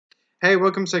Hey,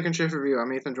 welcome to Second Shift Review.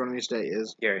 I'm Ethan. Joining me today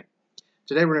is Gary.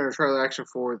 Today we're doing a trailer action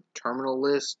for Terminal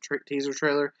List teaser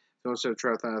trailer. If you want to see the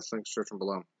trailer, that's linked description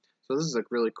below. So this is a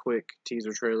really quick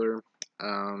teaser trailer.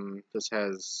 This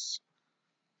has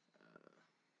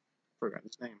forgot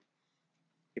his name.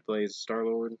 He plays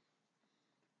Star-Lord.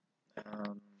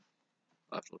 I'll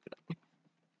have to look it up.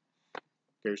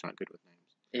 Gary's not good with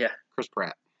names. Yeah. Chris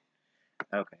Pratt.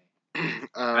 Okay.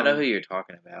 I know who you're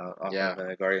talking about. Off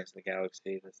of Guardians of the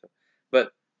Galaxy and stuff.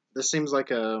 But this seems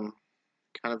like a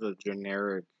kind of a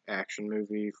generic action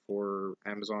movie for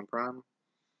Amazon Prime.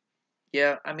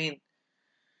 Yeah, I mean,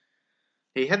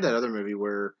 he had that other movie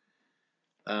where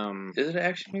is it an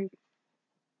action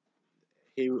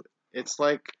movie? It's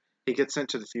like he gets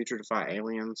sent to the future to fight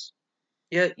aliens.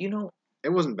 Yeah, it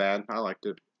wasn't bad. I liked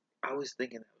it. I was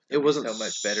thinking it wasn't so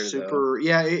much better though.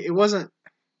 Yeah, it wasn't.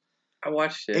 I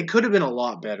watched it. It could have been a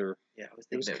lot better. Yeah, I was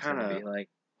thinking it was kind of like.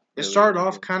 It started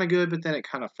off kind of good, but then it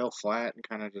kind of fell flat and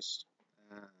kind of just.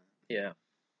 Yeah.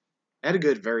 It had a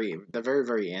good the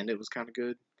very end. It was kind of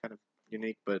good, kind of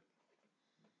unique, but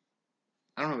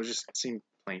I don't know. It just seemed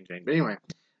plain Jane. But anyway,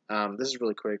 this is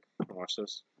really quick. I'll watch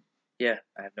this. Yeah,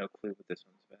 I have no clue what this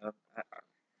one's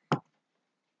about.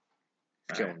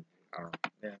 Killing. I don't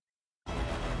know. Yeah.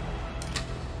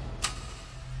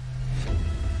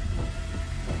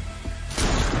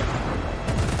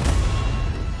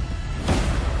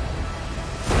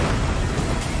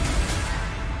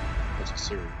 It's a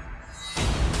series.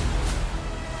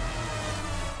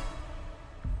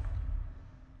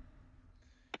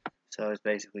 So it's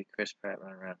basically Chris Pratt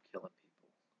running around killing people.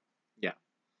 Yeah.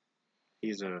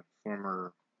 He's a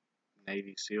former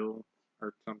Navy SEAL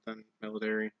or something,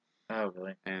 military. Oh,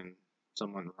 really? And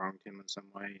someone wronged him in some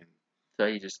way, and so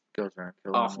he just goes around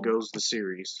killing off them. Goes the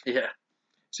series. Yeah.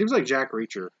 Seems like Jack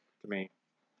Reacher to me.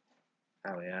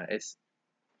 Oh, yeah. It's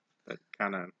that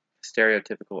kind of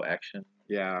stereotypical action.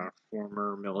 Yeah,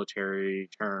 former military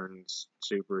turns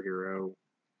superhero.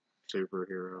 So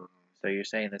you're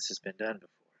saying this has been done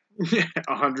before?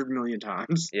 100 million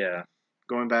times. Yeah.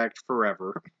 Going back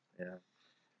forever. Yeah.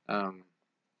 I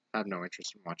have no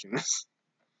interest in watching this.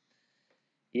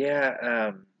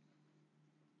 Yeah,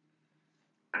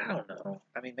 I don't know.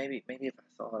 I mean, maybe if I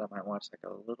saw it, I might watch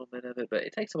like a little bit of it, but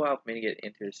it takes a while for me to get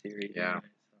into a series. Yeah. Anyway,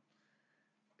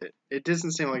 so. It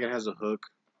doesn't seem like it has a hook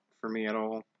for me at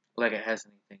all. Like it has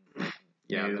anything.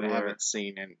 Yeah, that I haven't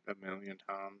seen in a million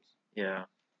times. Yeah.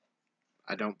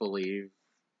 I don't believe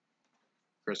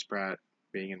Chris Pratt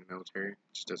being in the military. It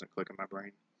just doesn't click in my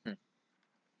brain.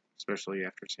 Especially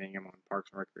after seeing him on Parks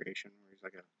and Recreation, where he's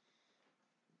like a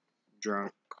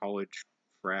drunk college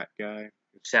frat guy.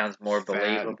 Sounds more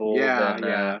believable. Yeah, than,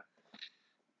 yeah.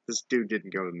 This dude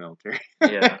didn't go to the military.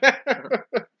 Yeah.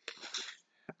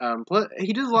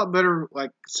 He does a lot better,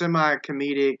 like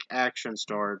semi-comedic action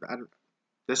star.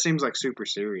 This seems like super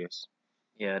serious.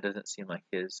 Yeah, it doesn't seem like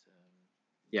his.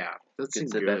 Yeah, that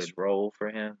seems the good. Best role for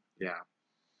him. Yeah.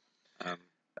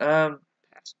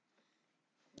 Pass.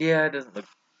 Yeah, it doesn't look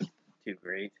too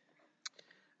great.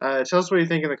 Tell us what you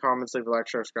think in the comments. Leave a like,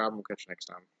 share, subscribe, and we'll catch you next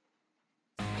time.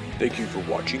 Thank you for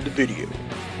watching the video.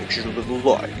 Make sure to leave a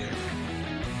like,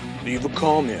 leave a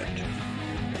comment,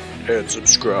 and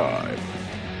subscribe.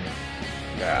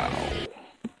 Now.